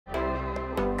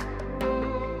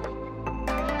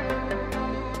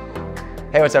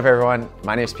Hey, what's up everyone?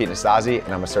 My name is Pete Nastasi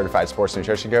and I'm a certified sports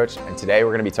nutrition coach, and today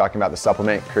we're gonna be talking about the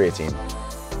supplement creatine.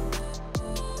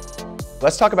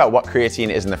 Let's talk about what creatine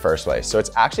is in the first place. So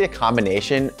it's actually a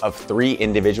combination of 3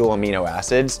 individual amino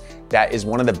acids that is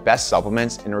one of the best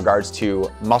supplements in regards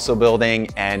to muscle building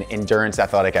and endurance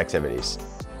athletic activities.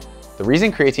 The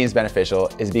reason creatine is beneficial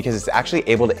is because it's actually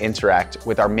able to interact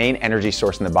with our main energy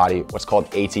source in the body, what's called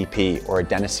ATP, or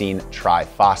adenosine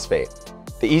triphosphate.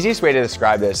 The easiest way to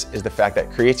describe this is the fact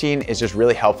that creatine is just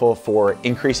really helpful for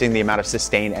increasing the amount of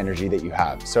sustained energy that you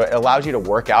have. So it allows you to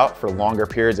work out for longer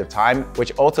periods of time,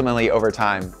 which ultimately over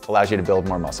time allows you to build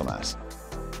more muscle mass.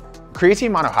 Creatine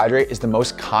monohydrate is the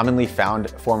most commonly found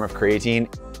form of creatine.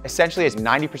 Essentially it's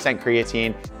 90%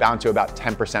 creatine bound to about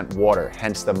 10% water,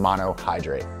 hence the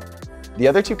monohydrate. The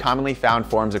other 2 commonly found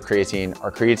forms of creatine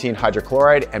are creatine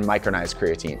hydrochloride and micronized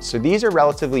creatine. So these are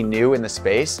relatively new in the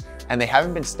space and they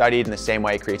haven't been studied in the same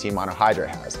way creatine monohydrate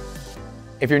has.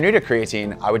 If you're new to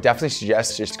creatine, I would definitely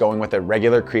suggest just going with a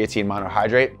regular creatine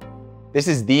monohydrate. This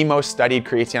is the most studied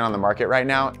creatine on the market right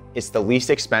now. It's the least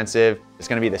expensive, it's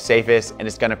gonna be the safest, and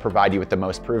it's gonna provide you with the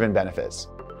most proven benefits.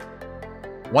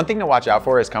 One thing to watch out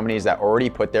for is companies that already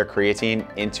put their creatine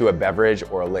into a beverage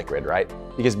or a liquid, right?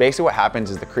 Because basically what happens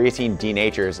is the creatine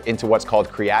denatures into what's called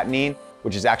creatinine,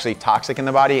 which is actually toxic in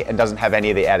the body and doesn't have any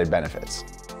of the added benefits.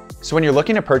 So when you're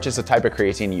looking to purchase a type of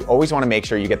creatine, you always wanna make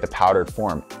sure you get the powdered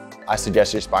form. I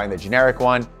suggest just buying the generic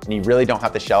one, and you really don't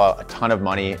have to shell out a ton of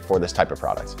money for this type of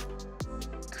product.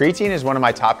 Creatine is one of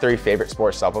my top 3 favorite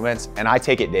sports supplements, and I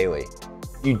take it daily.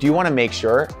 You do want to make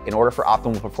sure, in order for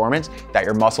optimal performance, that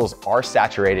your muscles are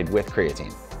saturated with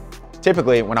creatine.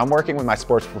 Typically, when I'm working with my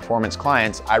sports performance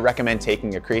clients, I recommend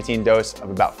taking a creatine dose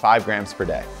of about 5 grams per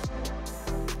day.